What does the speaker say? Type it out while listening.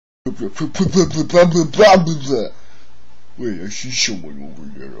Wait, I see someone over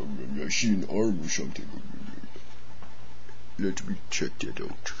there. I see an arm or something over there. Let me check that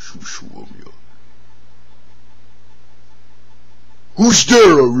out. Who's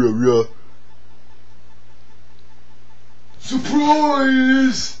there?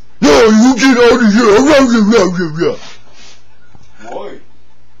 Surprise! No, you get out of here! Why?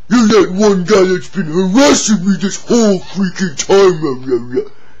 You're that one guy that's been harassing me this whole freaking time!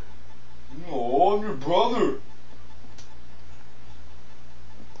 No, I'm your brother.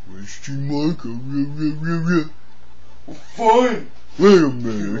 Question mark? Well, fine. Wait a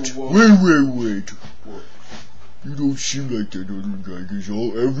minute. Wait. What? You don't seem like that other guy, cause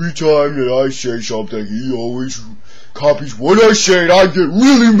every time that I say something, he always copies what I say, and I get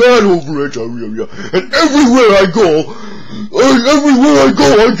really mad over it. And everywhere I go,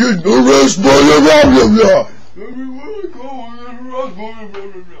 I get harassed by the Everywhere I go, I get harassed by the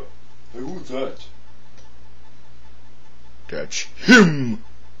Hey, who's that? That's him.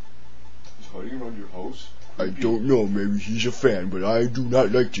 He's hiding around your house? I don't know, maybe he's a fan, but I do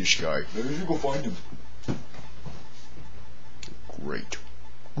not like this guy. Maybe you should go find him. Great.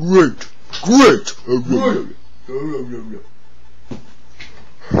 What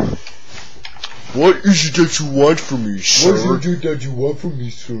is it that you want from me, sir? What is it that you want from me,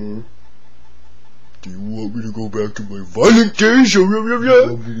 sir? Do you want me to go back to my violent days? You want me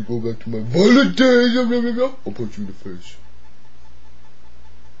to go back to my violent days? I'll punch you in the face.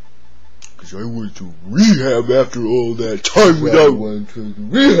 Cause I went to rehab after all that time without... I went to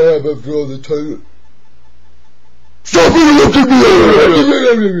rehab after all the time... Stop interrupting me!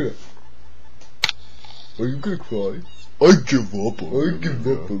 Are you gonna cry? I give up.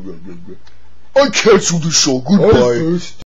 I cancel the show. Goodbye.